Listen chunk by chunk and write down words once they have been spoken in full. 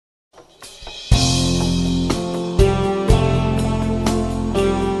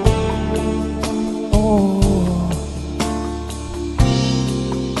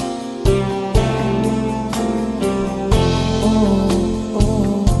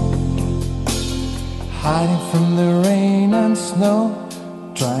hiding from the rain and snow,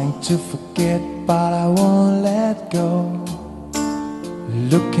 trying to forget but I won't let go.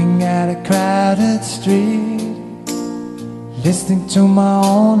 Looking at a crowded street, listening to my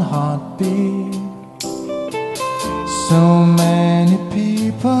own heartbeat. So many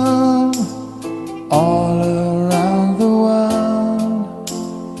people all around the world.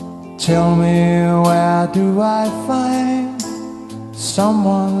 Tell me, where do I find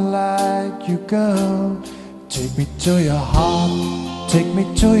someone like you, girl? Take me to your heart, take me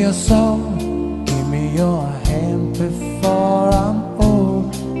to your soul. Give me your hand before I'm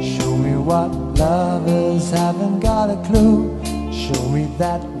old. Show me what lovers haven't got a clue. Show me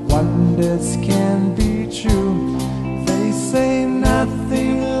that wonders can be true. They say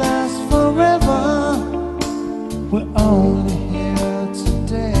nothing lasts forever. We're only here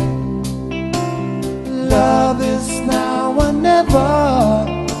today. Love is now or never.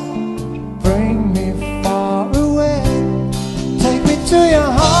 Bring me far away. Take me to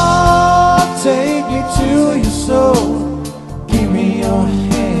your heart, take me to your soul. Give me your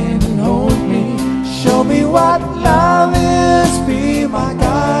hand and hold me. Show me what love is, be my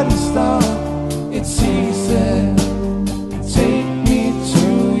guiding star. It's easy, take me to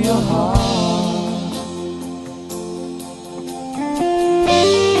your heart.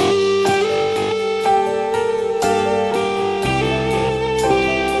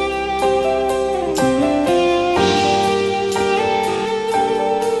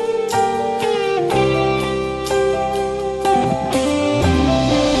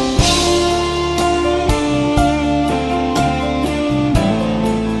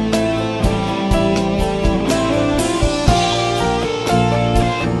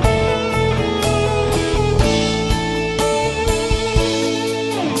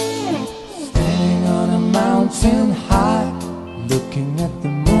 High, looking at the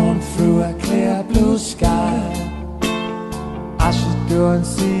moon through a clear blue sky. I should go and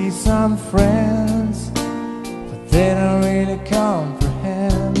see some friends, but they don't really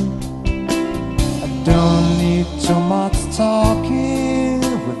comprehend. I don't need too much talking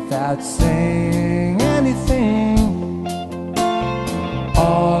without saying anything.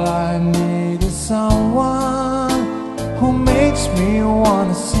 All I need is someone who makes me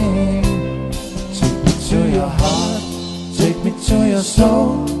wanna sing. To your heart, take me to your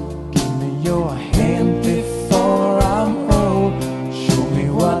soul. Give me your hand before I'm old. Show me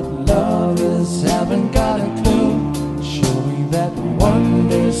what lovers haven't got a clue. Show me that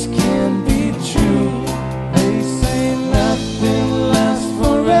wonders can be true. They say nothing lasts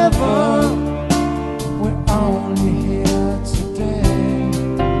forever. We're only here today.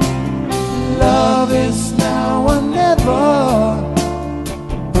 Love is now or never.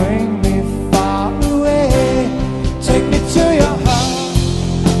 Take me to your heart.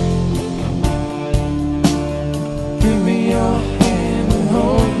 Give me your hand and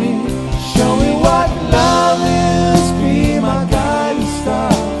hold me. Show me what love is, be my guiding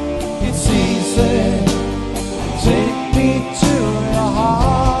star. It's easy. Take me to your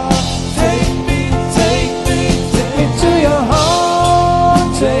heart. Take me to your heart.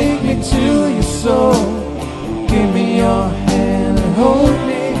 Take me to your soul. Give me your hand and hold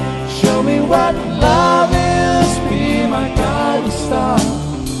me. Show me what love is. My guiding star,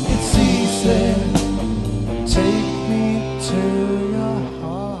 it's easy. Take me to your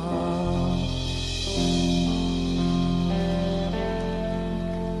heart.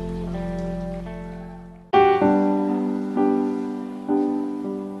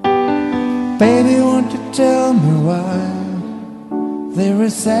 Baby, won't you tell me why there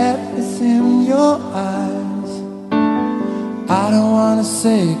is sadness in your eyes? I don't wanna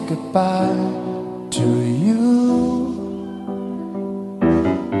say goodbye to you.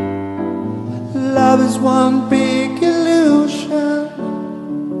 Love is one big illusion.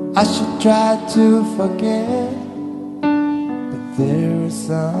 I should try to forget, but there is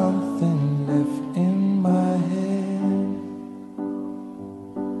something left in my head.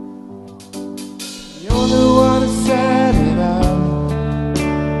 You're the one who set it up.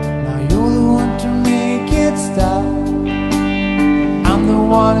 Now you're the one to make it stop. I'm the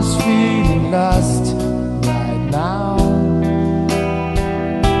one who's feeling lost right now.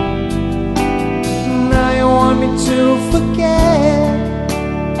 Want me to forget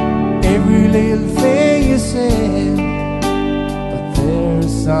every little thing you said, but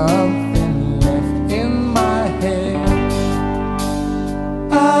there's something left in my head.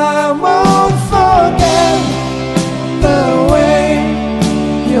 I won't forget the way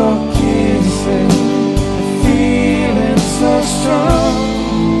you're kissing, the feeling so strong.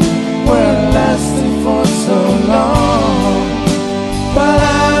 We're lasting for so long, but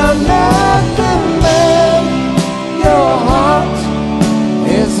I'm not the man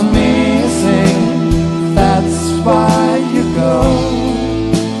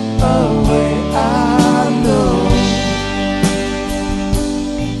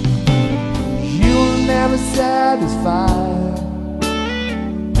satisfied.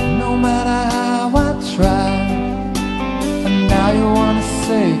 No matter how I try, and now you wanna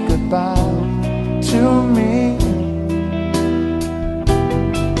say goodbye to me.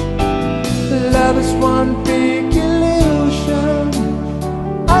 Love is one big illusion.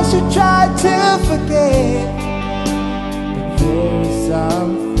 I should try to forget, but there is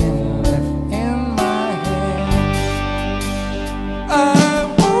something left in my head. I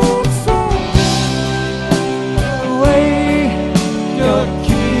won't forget the way you're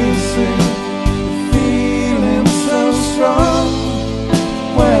kissing, feeling so strong,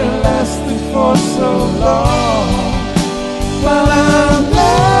 where it lasted for so long. While I'm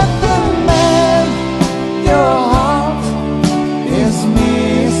not the man your heart is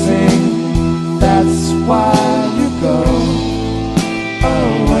missing, that's why you go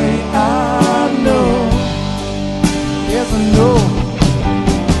away. I know, yes I know.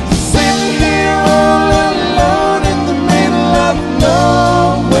 Sitting here all alone in the middle of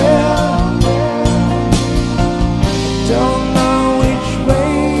nowhere, don't know which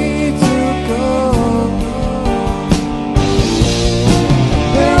way to go.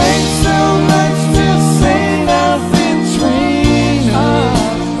 There ain't so much to say now between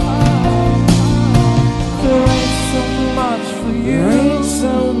us. There ain't so much for you. There ain't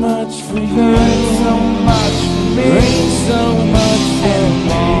so much for you. There ain't so much for me. There ain't so much for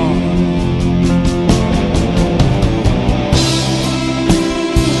me.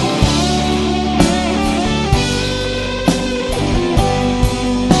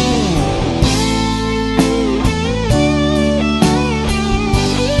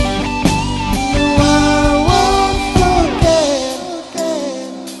 I won't forget.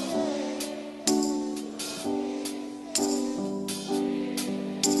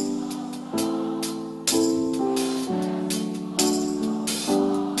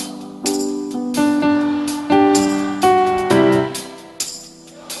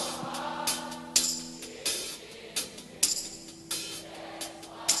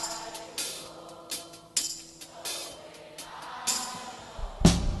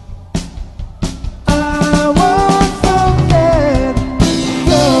 I won't forget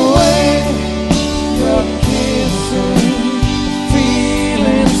the way you're kissing,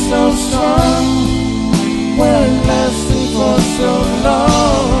 feeling so strong, well it lasted for so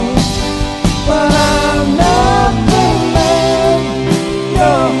long. But I'm not the man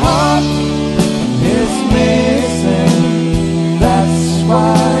your heart is missing, that's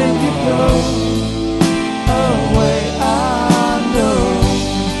why you go away. I know,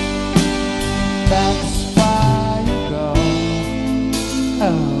 that's why you go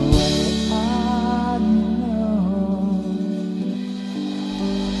away. I know.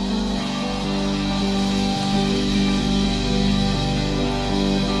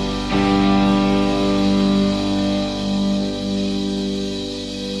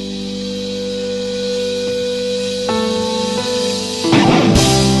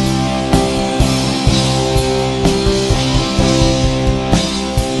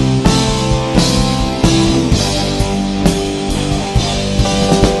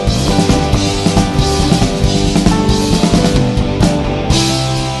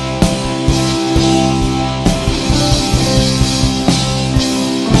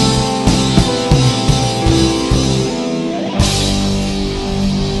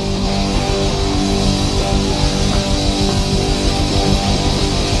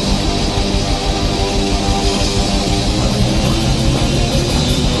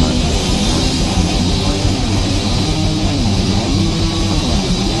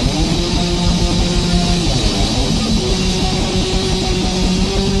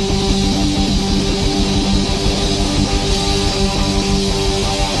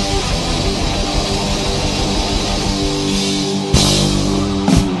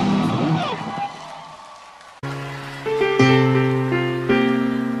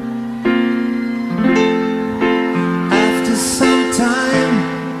 After some time,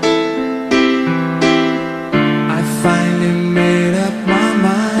 I finally made up my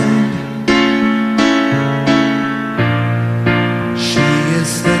mind. She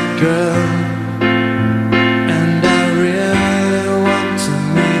is the girl, and I really want to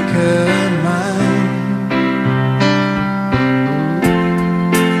make her mine.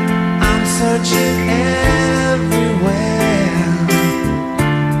 I'm searching everywhere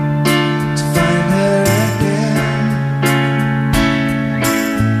to find her again,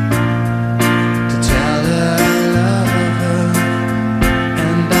 to tell her I love her,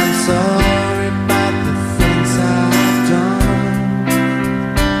 and I'm sorry about the things I've done.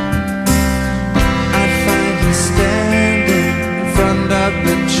 I find her standing in front of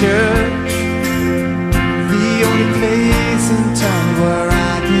the church, the only in town where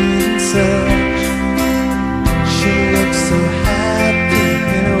I didn't search. She looked so happy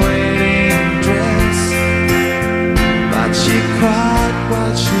in a wedding dress, but she cried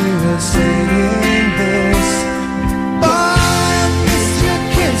while she was saying this. Boy, I missed your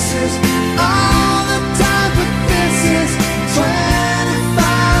kisses all the time, but this is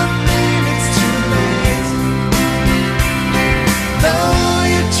 25 minutes too late. Though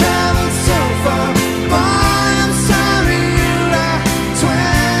you traveled so far, boy, I'm sorry you're 25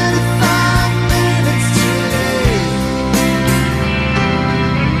 minutes too late.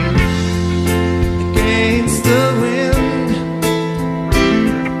 Against the wind,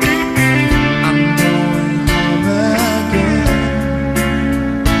 I'm going home again.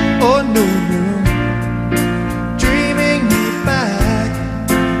 Oh no, no, dreaming me back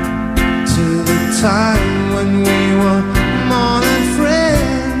to the time when we were more than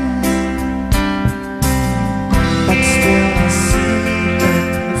friends. But still I see her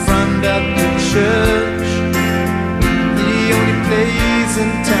in front of the church, the only place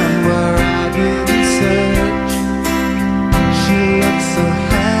in town where I didn't search. She looked so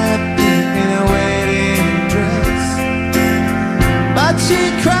happy in a wedding dress, but she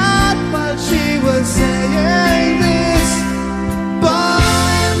cried while she was saying this. Boy,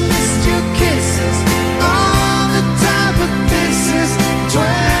 I missed your kisses all the time, but this is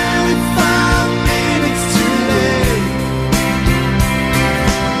 25 minutes too late.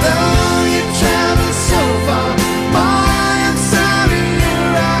 Though you traveled so far, boy, I'm sorry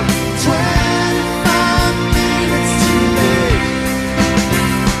you're 25 minutes too late.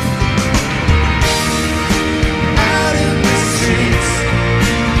 Out in the streets,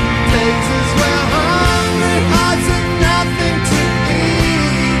 places where hungry hearts and nothing to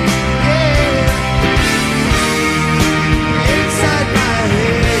eat. Yeah. Inside my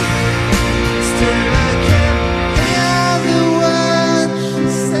head, still I can hear the words she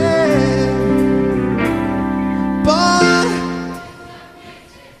said. Boy,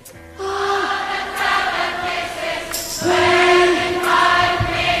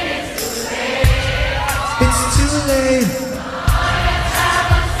 it's too late.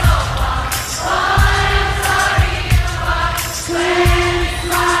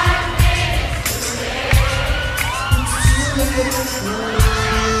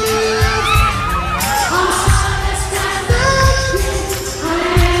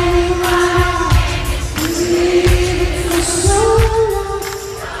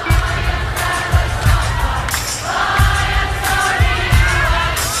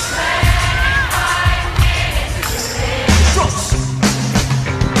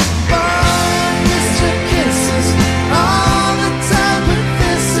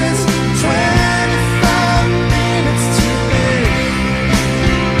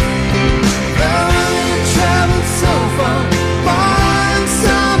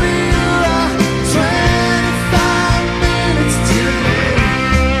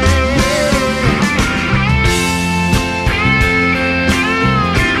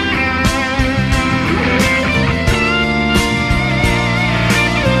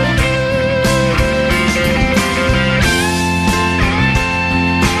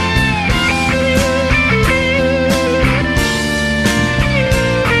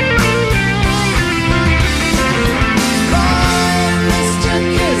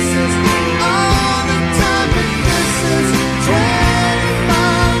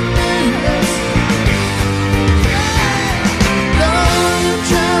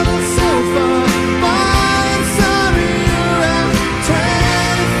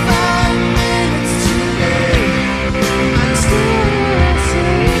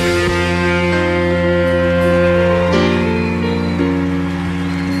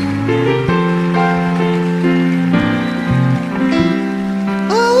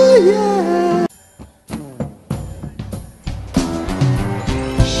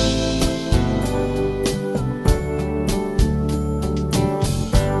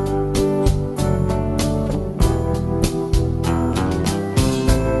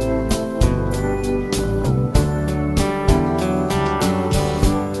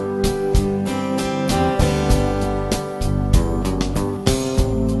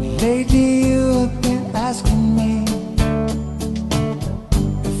 Lately you have been asking me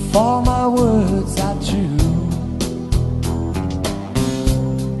if all my words are true.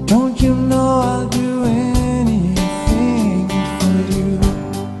 Don't you know I'll do anything for you?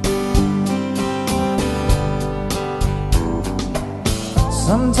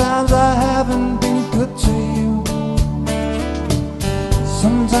 Sometimes I haven't been good to you.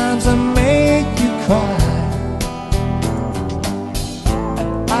 Sometimes I make you cry.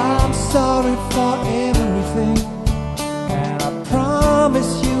 Sorry for everything, and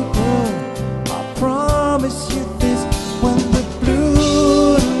promise you, girl, I promise you this. When the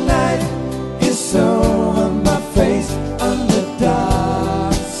blue night is over my face, on the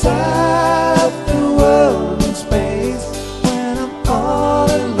dark side of the world in space, when I'm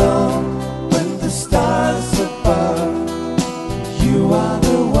all alone with the stars above, you are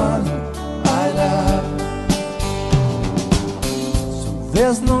the one I love. So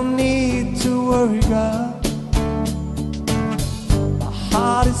there's no need to worry, girl, my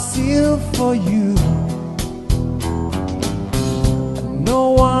heart is sealed for you, and no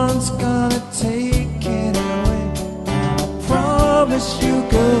one's gonna take it away. I promise you,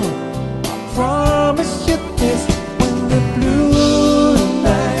 girl, I promise you this. When the blue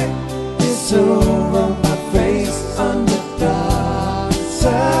night is over my face, on the dark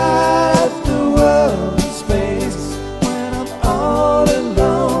side of the world in space, when I'm all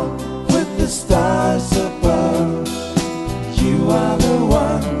alone with the stars above, you are the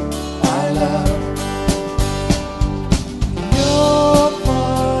one I love. Your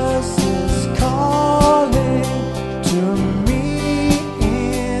voice is calling to me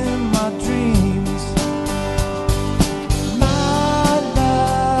in my dreams. My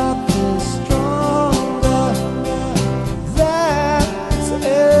love is stronger than it's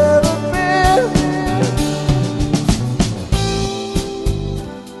ever been.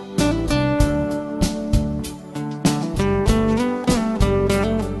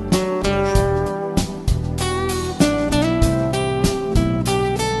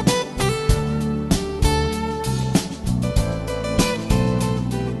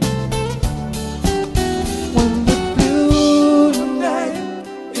 When the blue night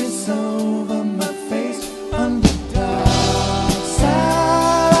is over my face, on the dark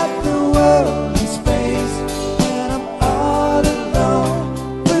side of the world in space, when I'm all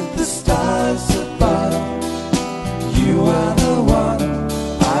alone with the stars above, you are the one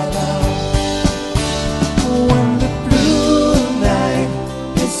I love. When the blue night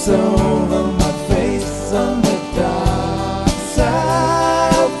is over my face, on the dark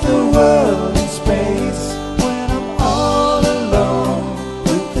side of the world in space, when I'm all alone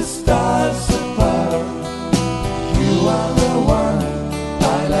with the stars above, you are the one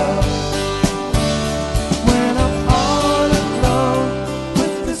I love. When I'm all alone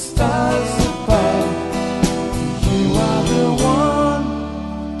with the stars above, you are the one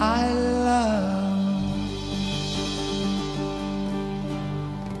I love.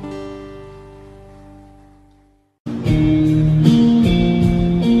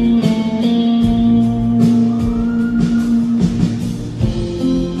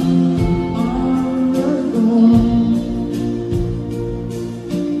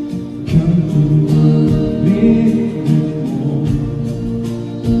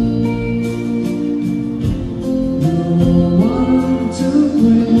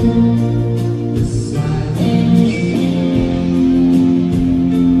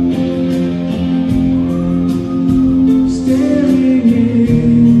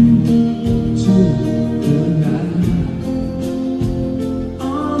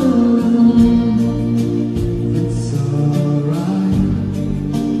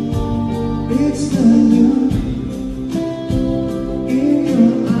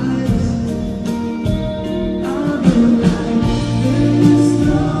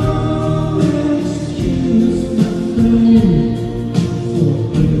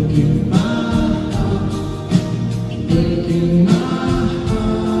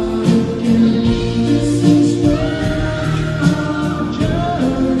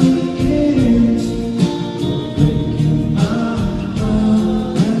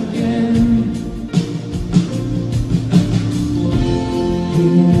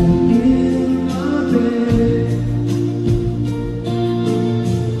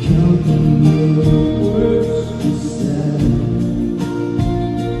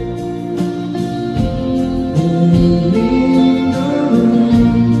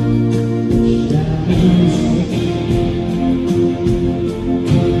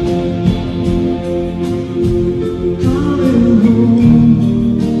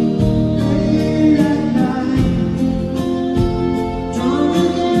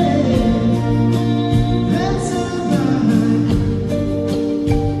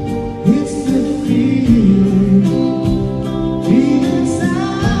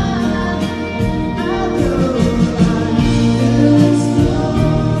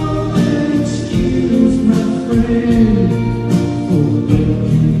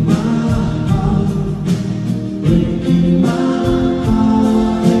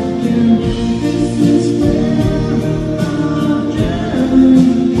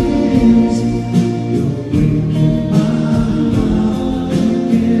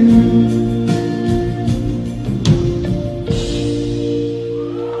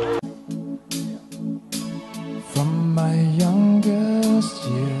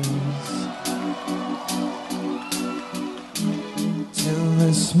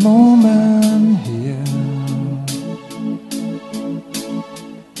 this moment here.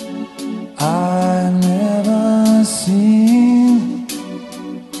 I never seen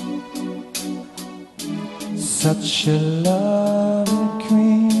such a lovely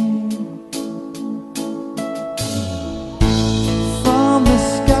queen. From the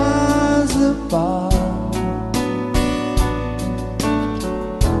skies above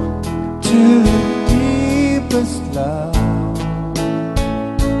to the deepest love,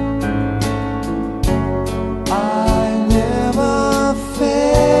 I never felt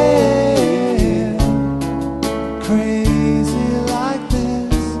crazy like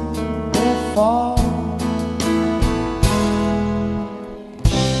this before.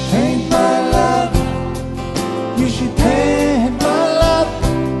 Paint my love, you should paint my love.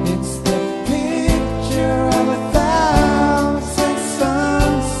 It's the picture of 1,000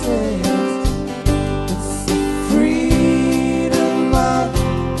 sunsets. It's the freedom of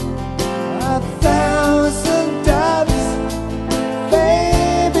 1,000 doves.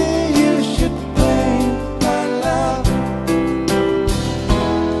 Baby, you should paint my love.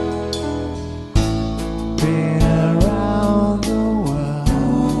 Been around the world,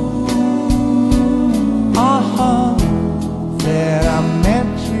 that I met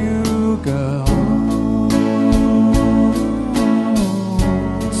you, girl.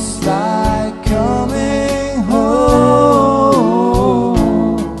 It's like coming home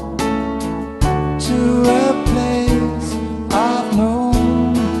to a place I've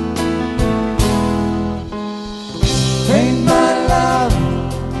known. Paint my love,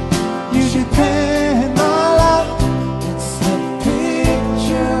 you should paint my love. It's the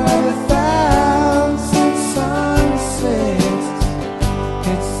picture of 1,000 sunsets.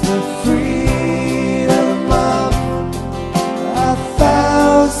 It's the freedom of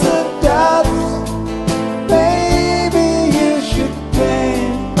 1,000 doves. Baby, you should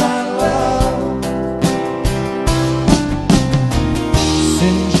paint my love.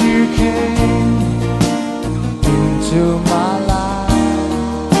 Since you came into my life,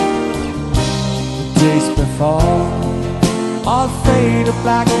 the days before all fade to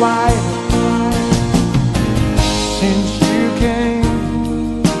black and white. Since you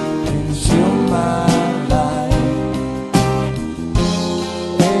came into my life,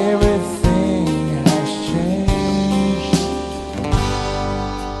 everything has changed.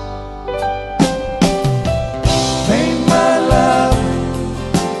 Paint my love,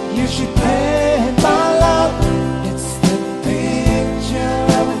 you should paint my love. It's the picture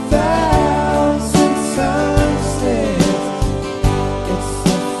of 1,000 sunsets. It's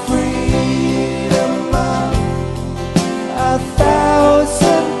the freedom of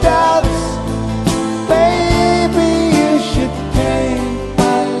 1,000 doves. Baby, you should paint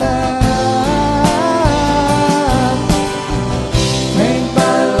my love. Paint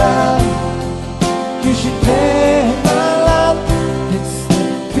my love, you should paint my love. It's the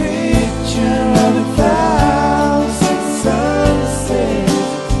picture of 1,000 sunsets.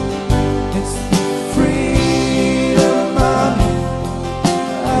 It's the freedom of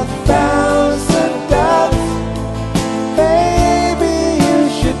 1,000 doves. Baby, you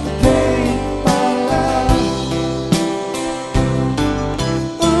should paint my love.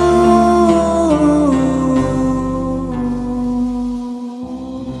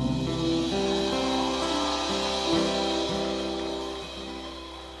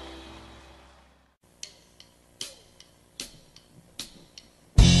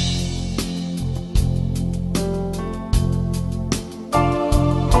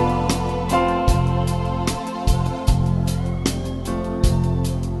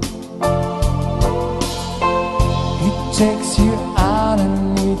 He takes you out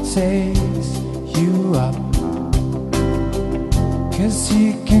and he takes you up, 'cause he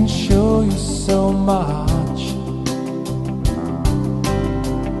can show you so much.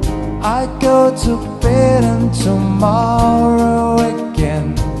 I go to bed and tomorrow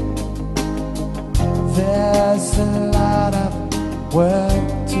again. There's a lot of work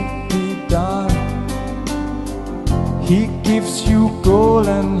to be done. He gives you gold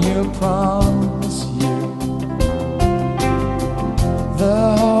and he'll promise you the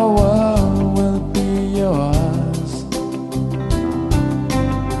whole world will be yours.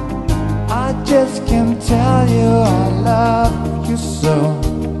 I just can't tell you I love you so,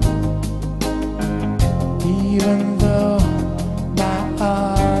 even though my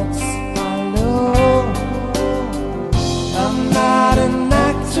heart's hollow. I'm not an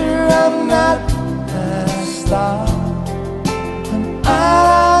actor, I'm not a star, and I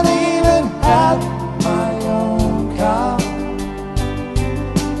don't even have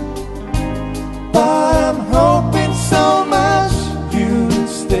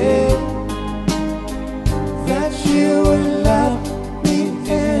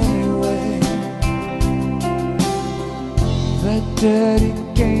dirty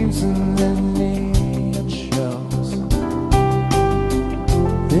games and the neon shows.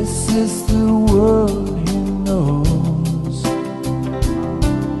 This is the world he knows.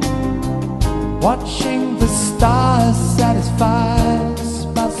 Watching the stars satisfies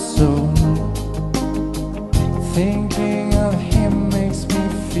my soul. Thinking of him makes me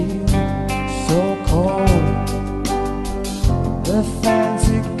feel so cold. The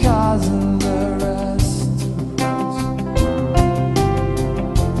fancy cars and the restaurants,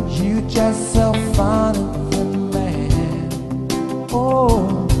 you just so fond of the man.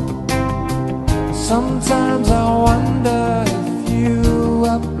 Oh, sometimes I wonder if you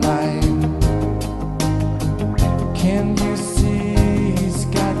are blind. Can you see he's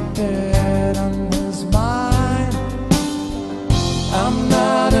got dirt on his mind? I'm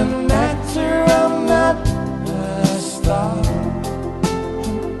not an actor, I'm not a star.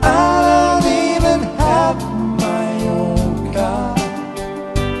 I don't even have my own car,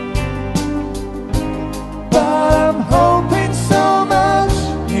 but I'm hoping so much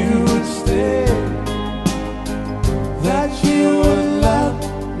you would stay, that you would love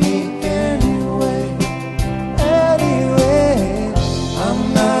me anyway. Anyway, I'm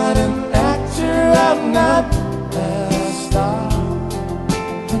not an actor, I'm not a star.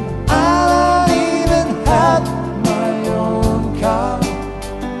 I don't even have my own car,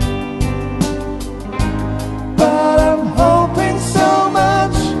 but I'm hoping so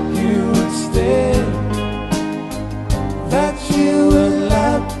much you would stay, that you would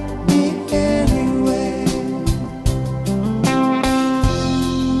love me anyway.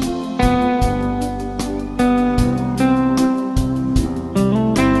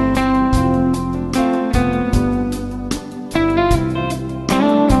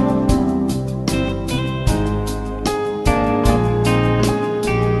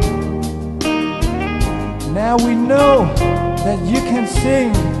 Now we know that you can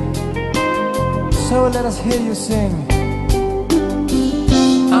sing, so let us hear you sing.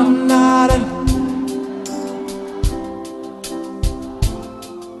 I'm not an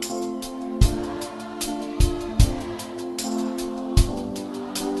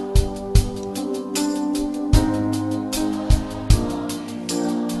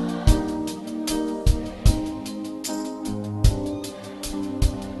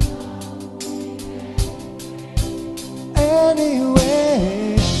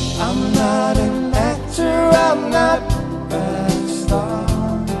anyway, I'm not an actor, I'm not a star,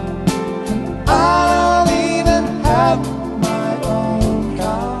 and I don't even have my own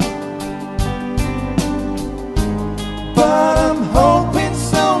car, but I'm hoping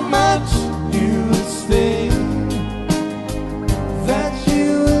so much you would stay, that you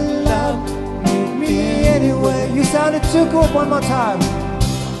will love me anyway. You sounded too good, one more time.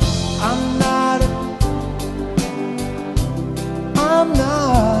 I'm not I'm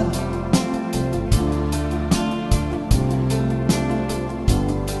not.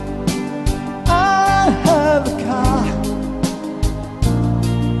 I have a car.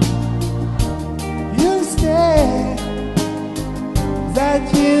 You say that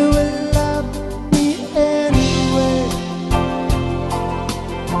you will love me anyway.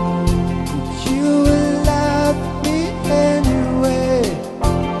 You will love me anyway.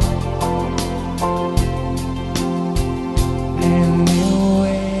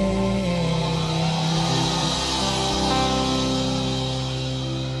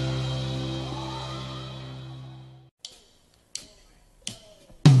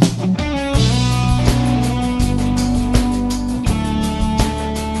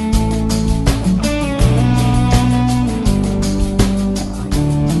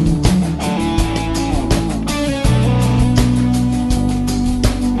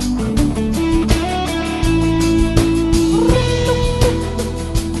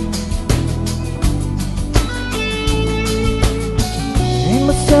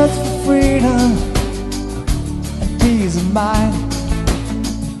 Search for freedom and peace of mind,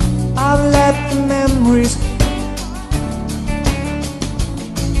 I've left the memories.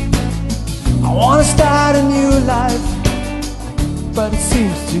 I wanna start a new life, but it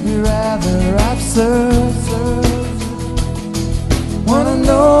seems to be rather absurd. Wanna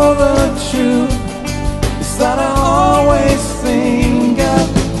know the truth is that I always think of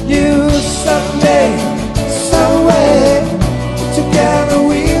you someday, some way. Together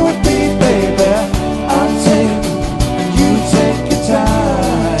we would be, baby. I'll take, you take your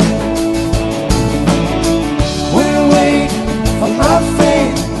time. We'll wait for our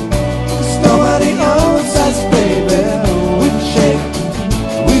fate, 'cause nobody owns us, baby.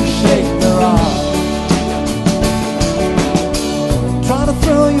 We'd shake the rock. Trying to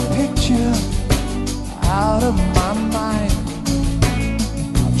throw your picture out of my mind.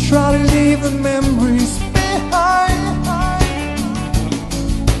 try to leave the memories behind.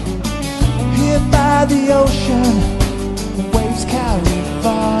 Here by the ocean, the waves carry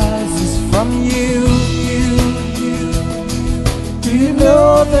voices from you. Do you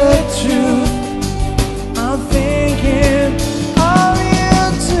know the truth? I'm thinking of you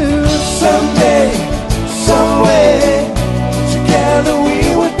too. Someday, some way, together we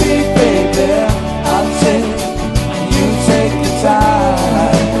would be, baby. I'll take and you take the time.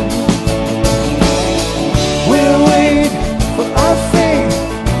 We'll wait for our fate,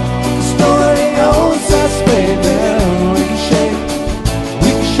 'cause nobody owns us, baby. We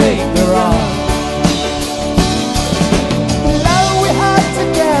can shake the rock. The love we had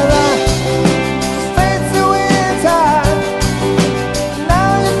together fades away in time. Now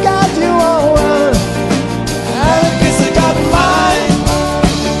you've got your own one, and I guess I got mine.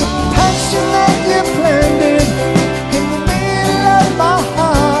 Passion that you planted in the middle of my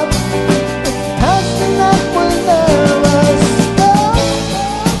heart, passion that will never stop.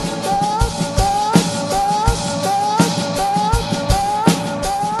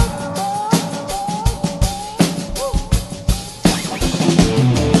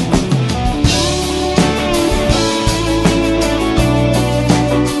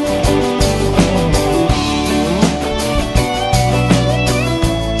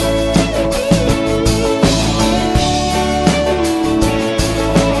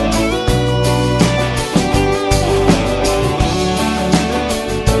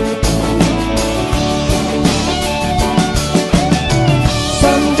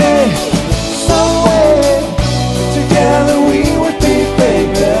 Someday, some way, together we would be,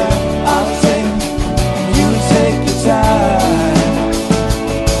 baby. I'll take and you take your time.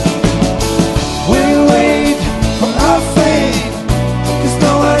 We'll wait for our fate, 'cause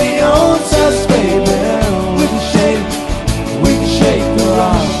nobody owns us, baby. We can shake the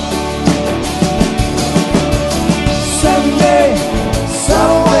rock. Someday,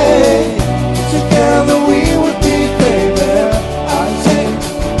 some way, together we would be, baby. I'll take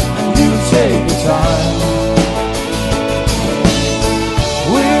and you take your time.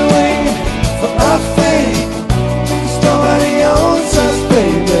 We'll wait for our fate, 'cause nobody owns us,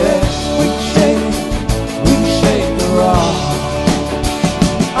 baby. We can shake the rock.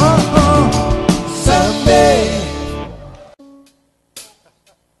 Someday.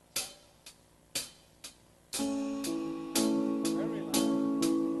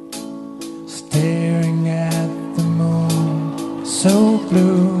 Staring at the moon, so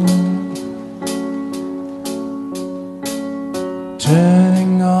blue,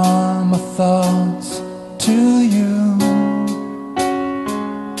 turning on my thoughts to you.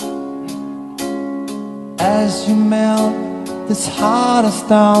 As you melt this heart of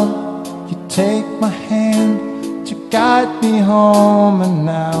stone, you take my hand to guide me home, and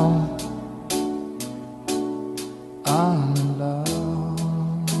now I'm in love.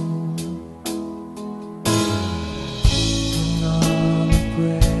 On the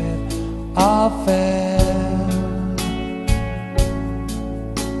breath of air,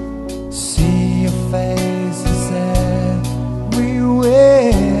 see your faces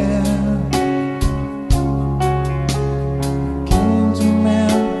everywhere. Came to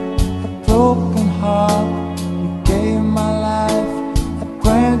mend a broken heart. You gave my life a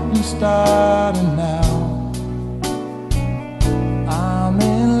brand new start, and now I'm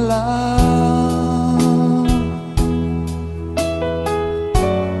in love.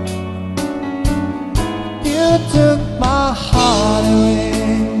 You took my heart away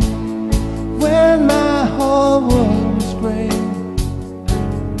when my whole world was gray.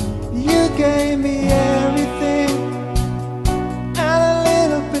 You gave me everything and a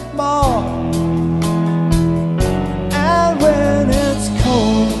little bit more. And when it's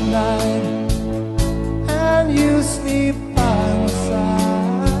cold at night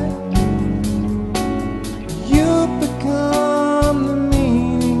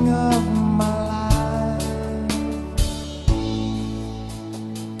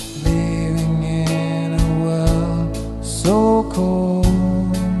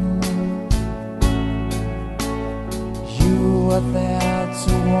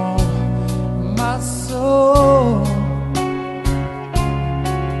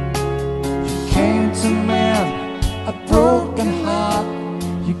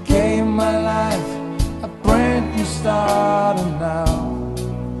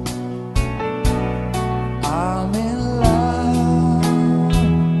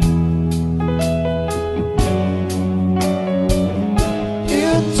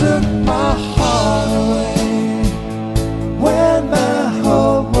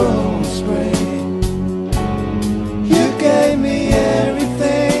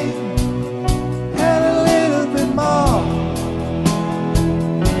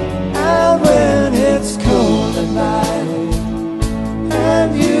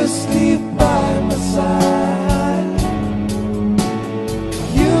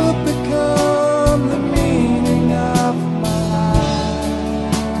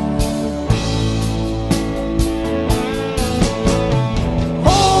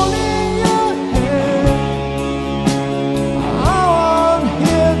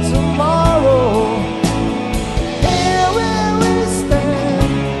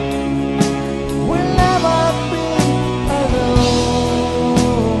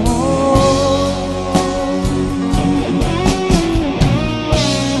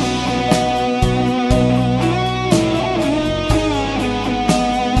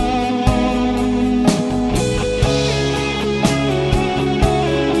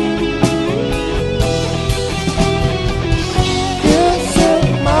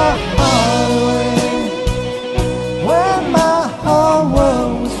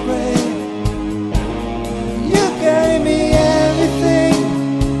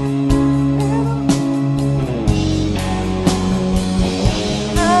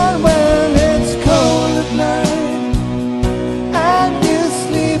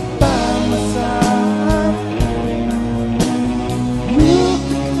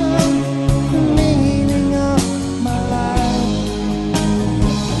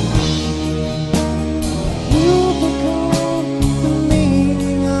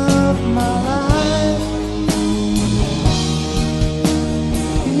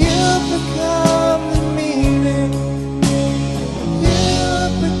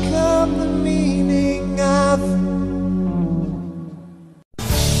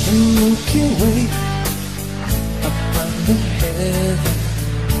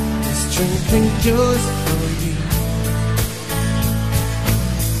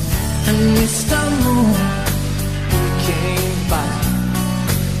Mr. Moon, we came by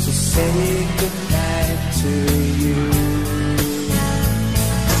to say goodnight to you.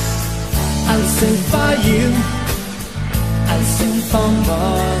 I'll sing for you, I'll sing for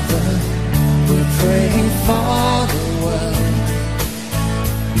Mother. We're praying for the world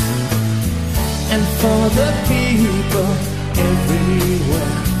and for the people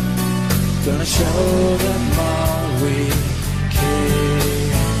everywhere. Gonna show them all we care.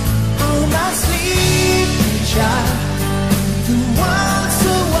 Oh, my sleeping child, who once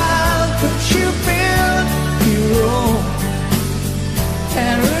a while could you build your own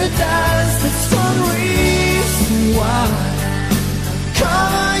paradise? That's one reason why I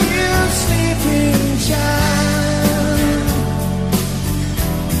call you sleeping child.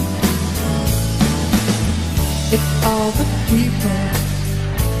 If all the people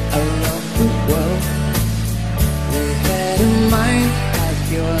around the world they had a mind like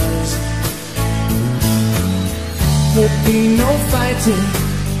yours, there'd be no fighting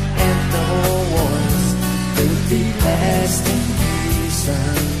and no wars. There'd be lasting peace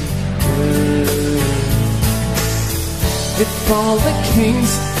and good. If all the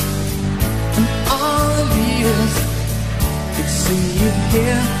kings and all the leaders could see you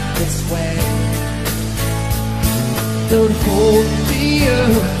here this way, they would hold the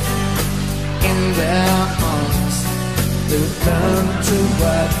earth in their arms. They would learn to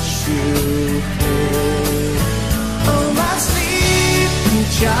watch you play. Oh, my sleeping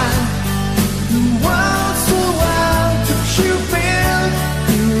child, who once a while could you build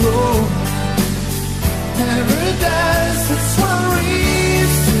your own paradise? That's one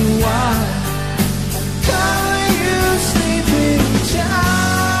reason why I call you sleeping child.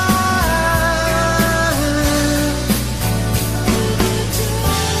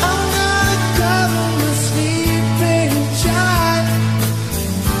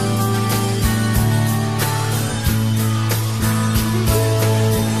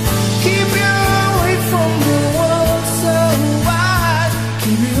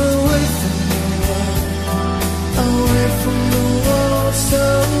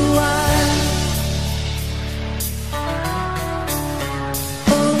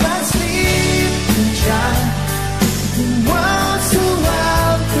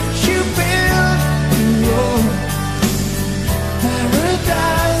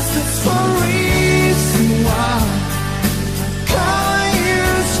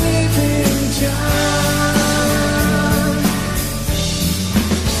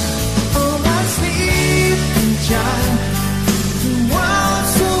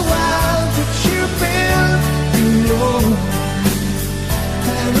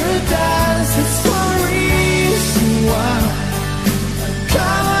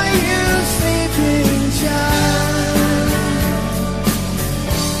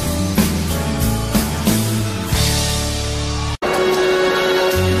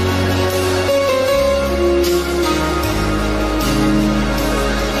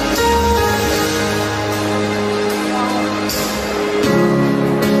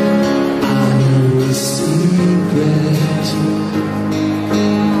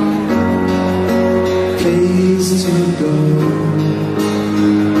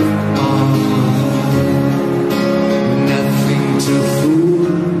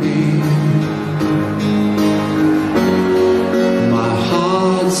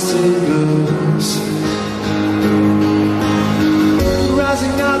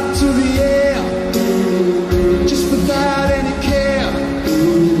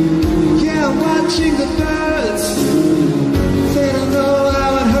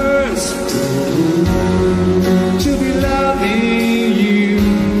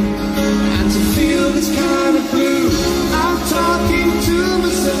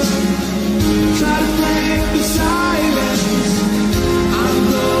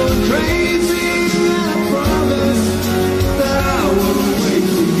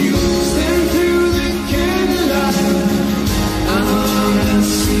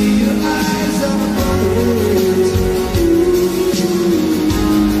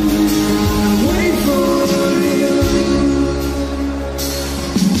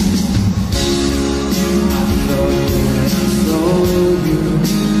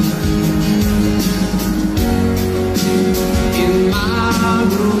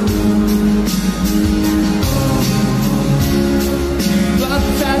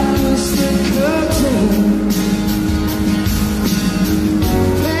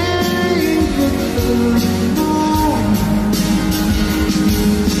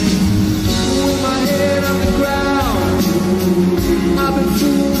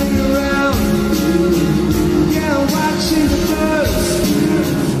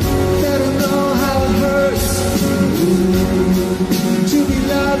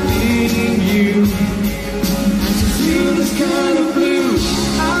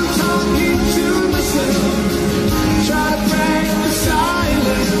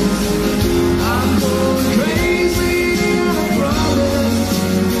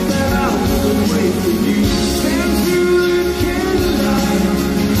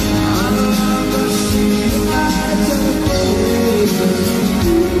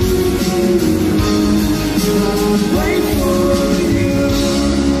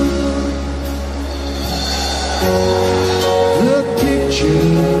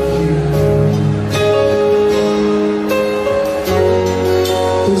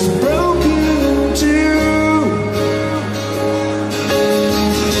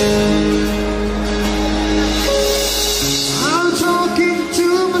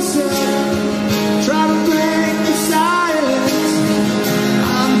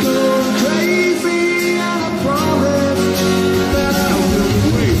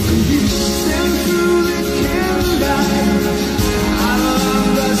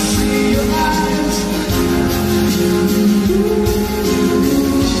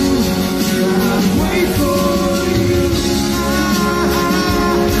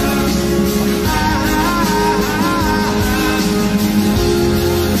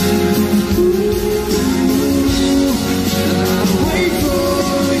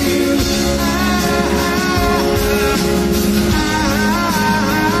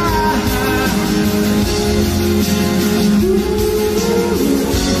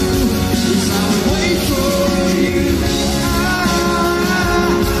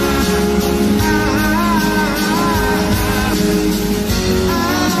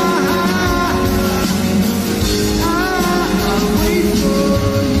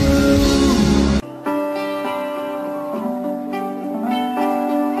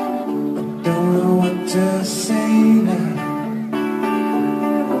 to say now.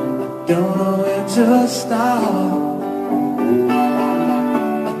 Don't know where to start.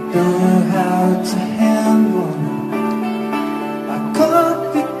 I don't know how to handle a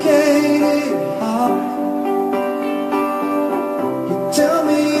complicated heart. You tell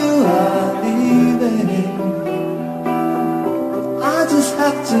me you are leaving, I just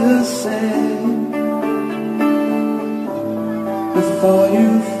have to say, before you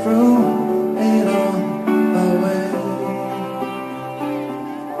throw it all away,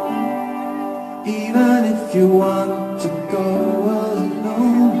 even if you want to go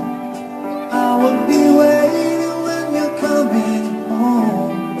alone, I will be waiting when you're coming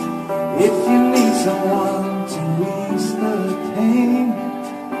home. If you need someone to ease the pain,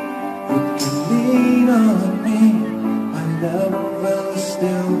 you can lean on me, my love will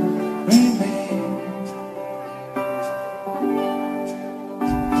still remain.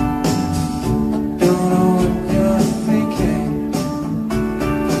 I don't know what you're thinking,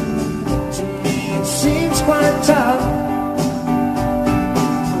 to me it seems quite tough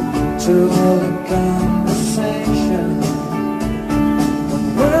to hold a conversation when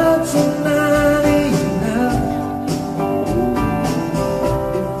words are not enough.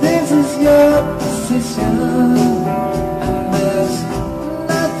 If this is your position and there's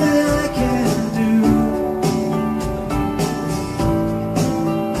nothing I can do,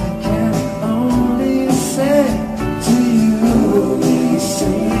 I can only say to you,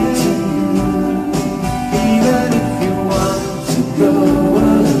 even if you want to go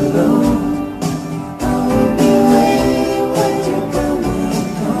alone, I will be waiting when you're coming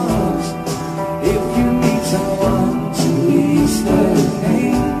home. If you need someone to ease the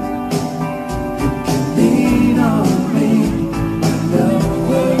pain, you can lean on me, my love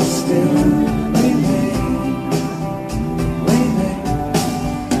will still remain.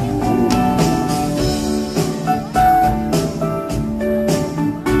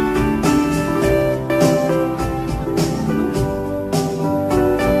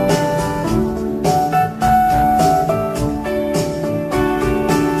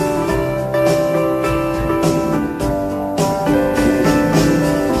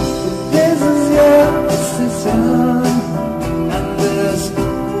 This is your decision, and there's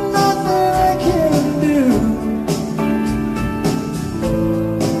nothing I can do.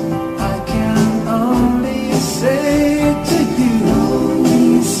 I can only say to you,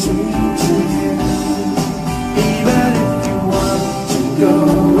 even if you want to go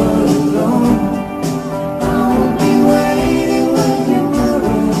alone, I will be waiting when your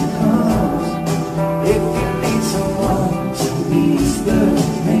tomorrow comes. If you need someone to ease the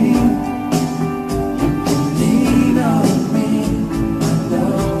pain, you can lean on me, my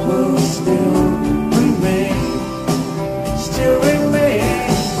love will still remain, still remain.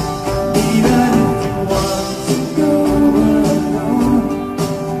 Even if you want to go alone,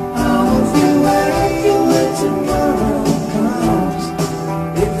 I will be waiting when tomorrow comes.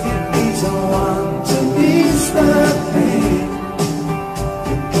 If you need someone to ease the pain,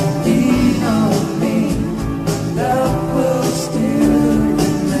 you can lean on me, my love will still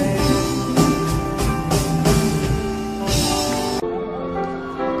remain.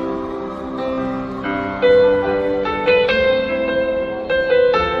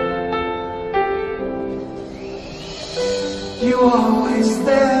 You are always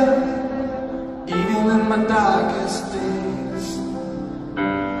there, even in my darkest days.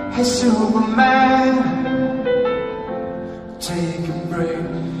 Hey Superman, take a break.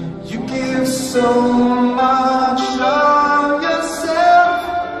 You give so much of yourself,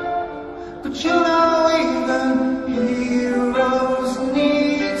 but you know even heroes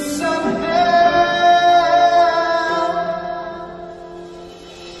need some help.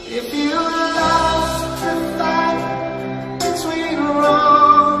 If you lost the fight between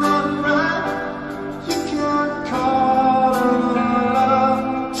wrong and right, you can call on love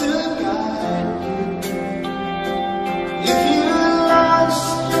to guide you. If you lost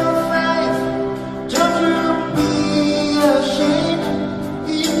your faith, don't you be ashamed.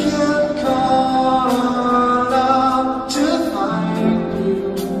 You can call on love to find you.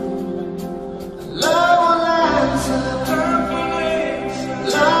 Love will answer,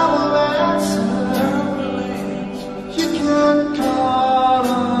 love will answer.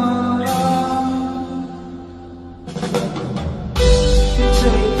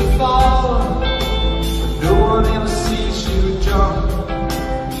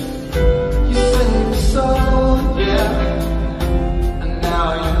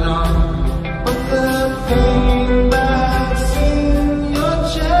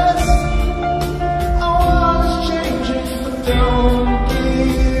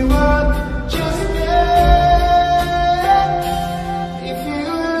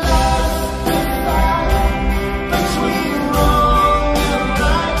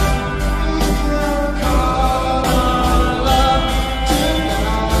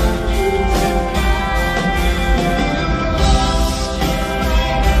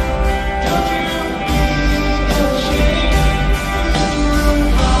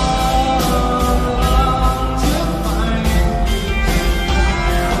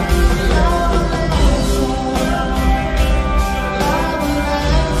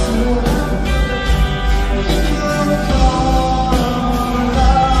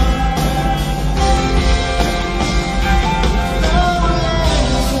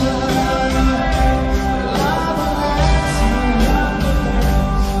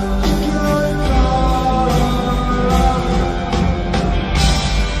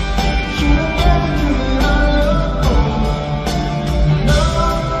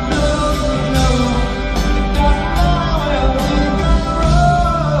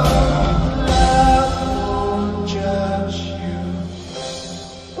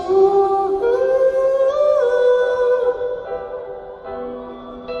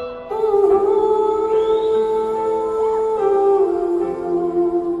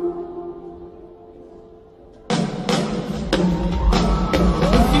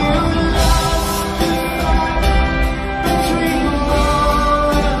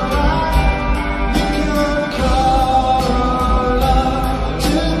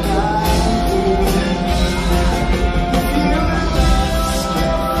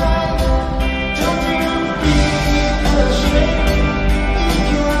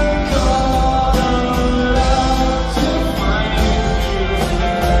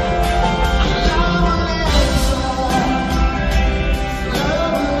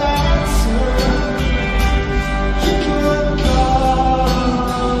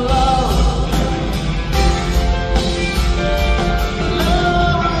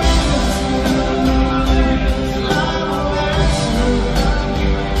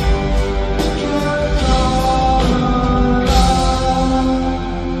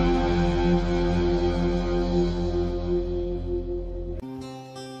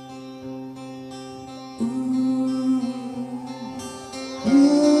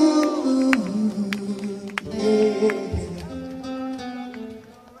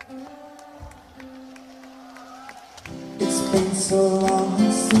 been so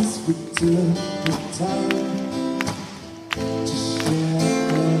long since we took the time to share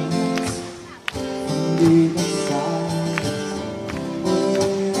things from deep inside. Where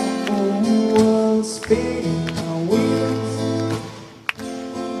your world's spinning our wheels,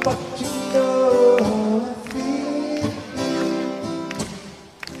 but you know how I feel.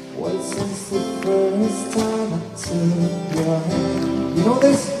 Well, since the first time I took your hand, you know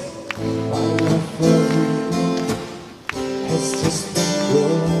this? My love for you has just been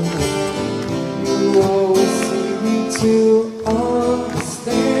growing. You always seem to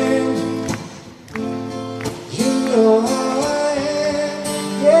understand. You know how I am.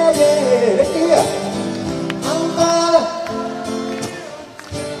 Yeah, yeah, yeah. I'm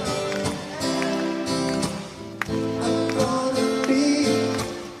gonna be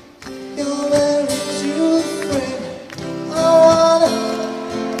your very true friend. I wanna.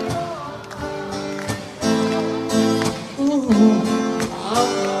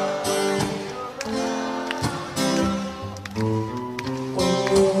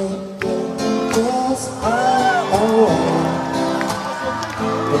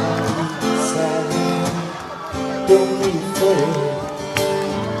 Don't be afraid.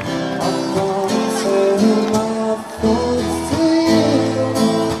 I'm gonna tell my thoughts to you,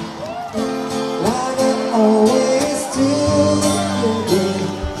 like I always do.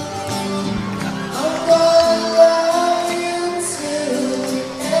 I'm gonna love you till the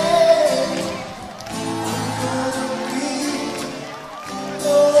end. I'm gonna be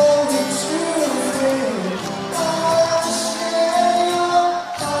your only true friend. I wanna share your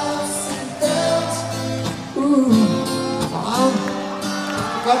ups and downs.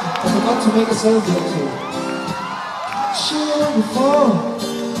 I forgot to make a sound here. Share before,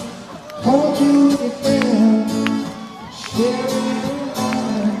 hold you down, share your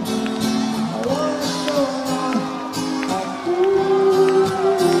mind. I wanna show you I do.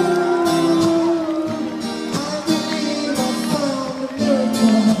 I believe I found a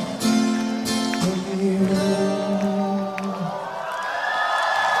miracle in you.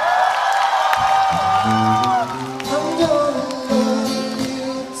 I'm gonna love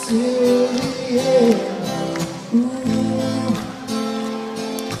you till the end.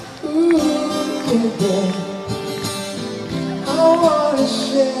 Ooh, yeah. I wanna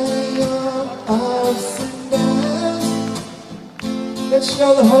share your ups and downs. Let's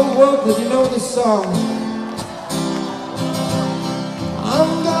show the whole world that you know this song. I'm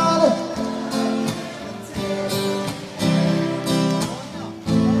gonna.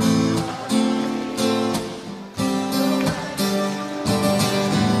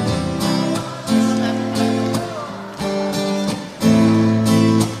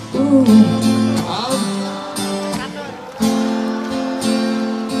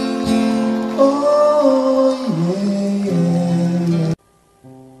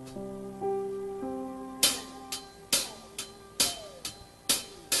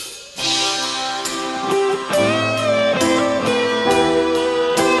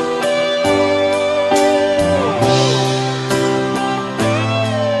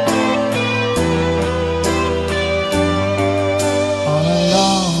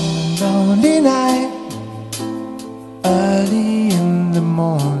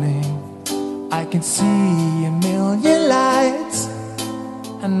 I can see a million lights,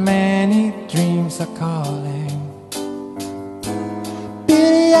 and many dreams are calling.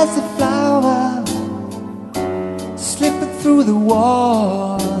 Beauty as a flower, slipping through the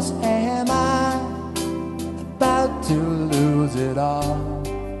walls. Am I about to lose it all?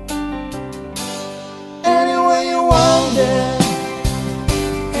 Anywhere you wander,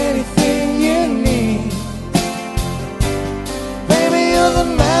 anything you need, baby, you're the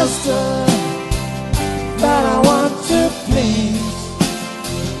master that I want to please.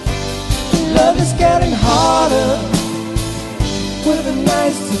 Love is getting harder with a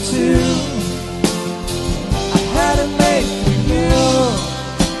nice tattoo I had it made for you.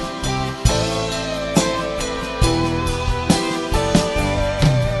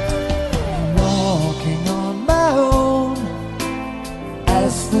 I'm walking on my own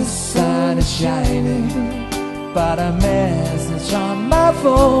as the sun is shining, but a message on my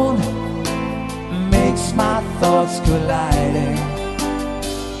phone makes my thoughts colliding.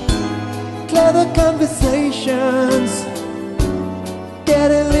 Clever conversations,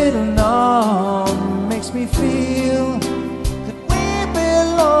 getting little known, makes me feel that we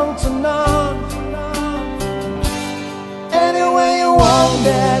belong to none. Anywhere you want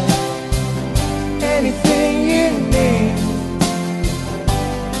it, anything you need,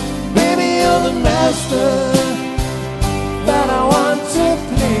 baby, you're the master that I want to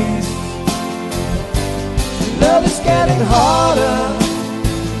please. Love is getting getting harder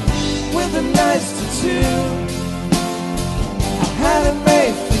with a nice tattoo I had it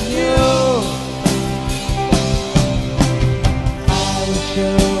made for you. I will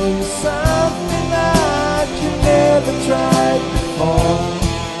show you something that you never tried before.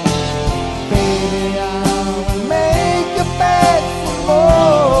 Baby, I will make you beg for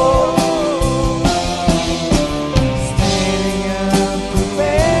more. Standing up,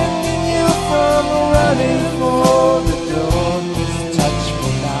 preventing you from running for the door. Just touch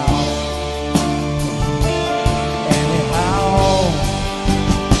me now. Anyhow.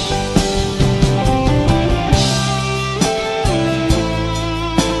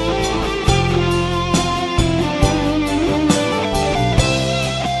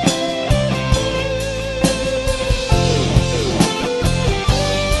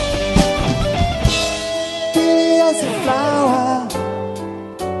 As a flower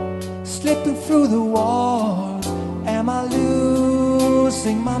slipping through the walls. Am I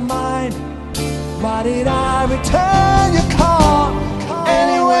losing my mind? Why did I return your call?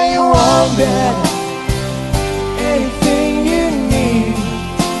 Anyway you want it, anything you need.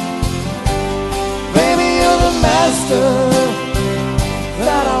 Baby, you're the master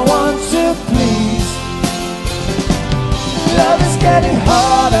that I want to please. Love is getting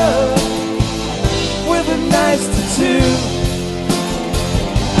harder with a nice tattoo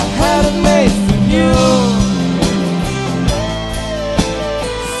I had it made for you.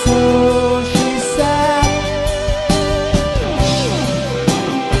 So she said,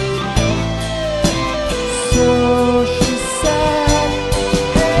 so she said,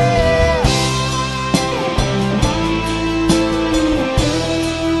 hey.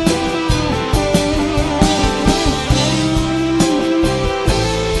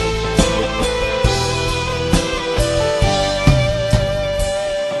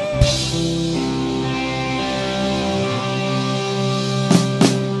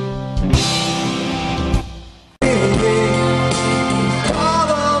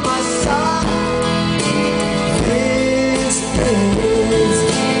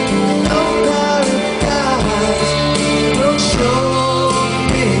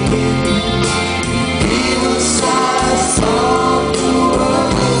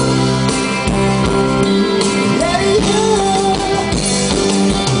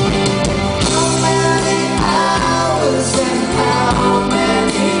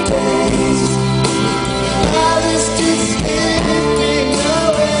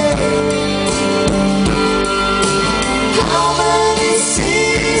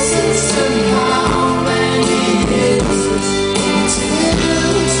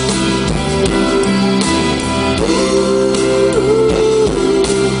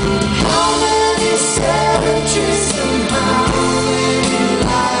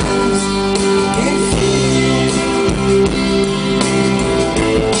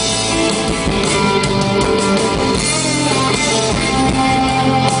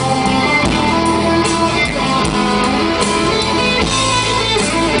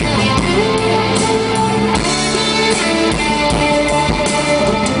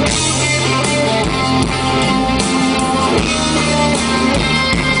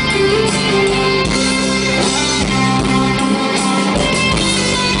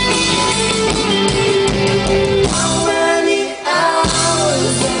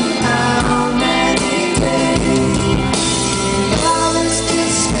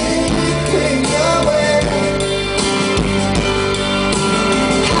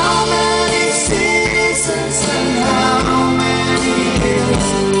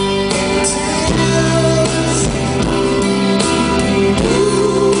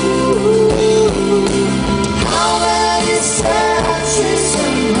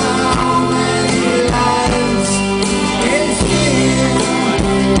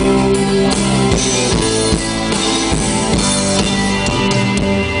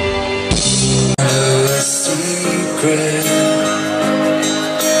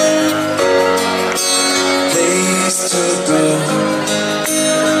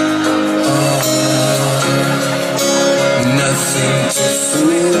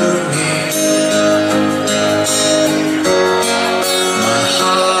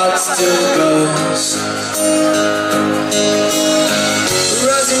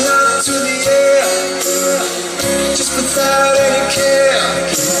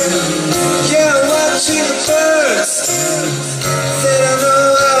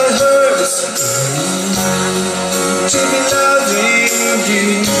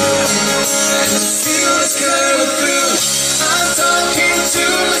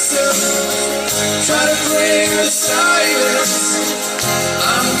 silence.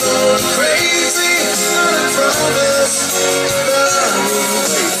 I'm going crazy, I promise.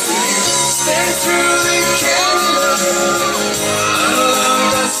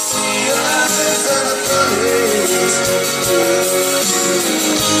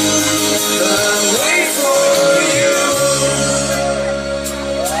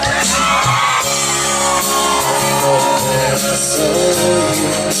 saw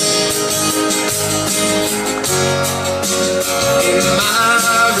you in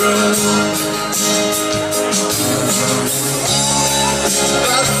my room.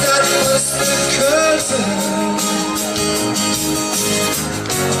 But that was the curtain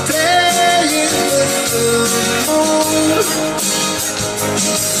playing with the moon.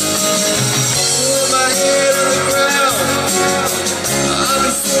 Pull my head on the ground, I've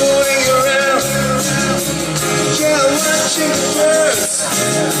been fooling around. Yeah, watching birds,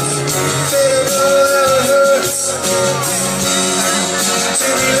 they don't know how it hurts to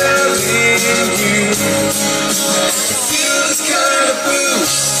be loving you. It feels kind of blue.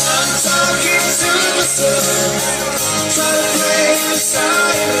 I'm talking to myself, trying to play the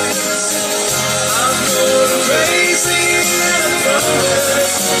silence. I'm going crazy and I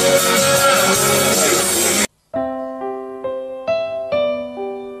promise I will wait for you.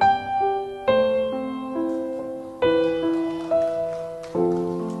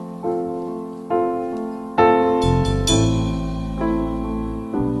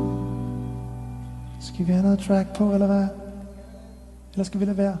 Skal vi have noget track på, eller hvad? Eller skal vi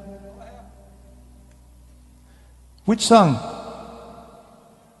lade være? Which song?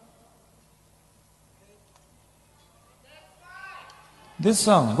 This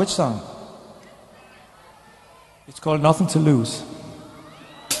song, which song? It's called Nothing to Lose.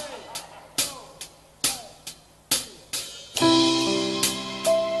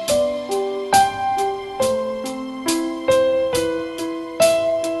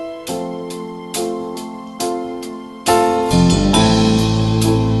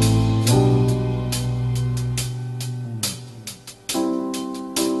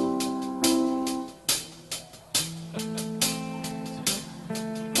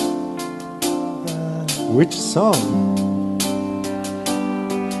 Which song?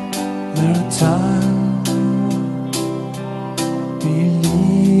 There are times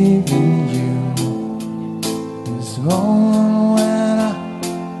believing you is wrong when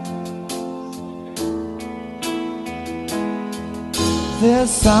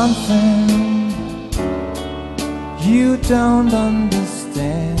there's something you don't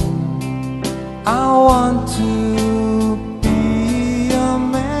understand. I want to be your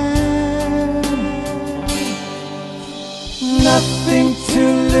man. Nothing to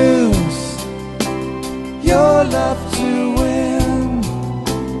lose, your love to win.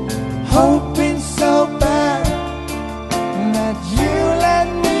 Hoping so bad that you let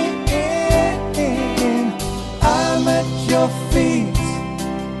me in. I'm at your feet,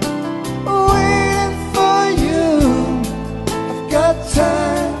 waiting for you. I've got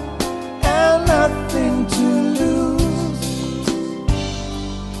time and nothing to lose.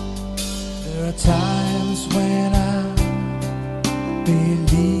 There are times when I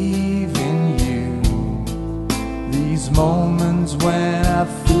believe in you, these moments when I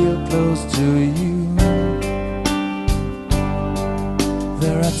feel close to you.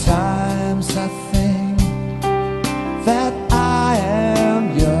 There are times I think that I am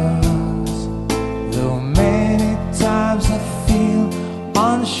yours, though many times I feel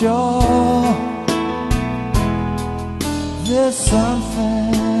unsure. There's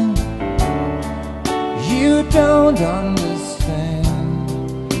something you don't understand.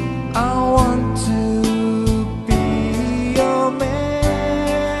 I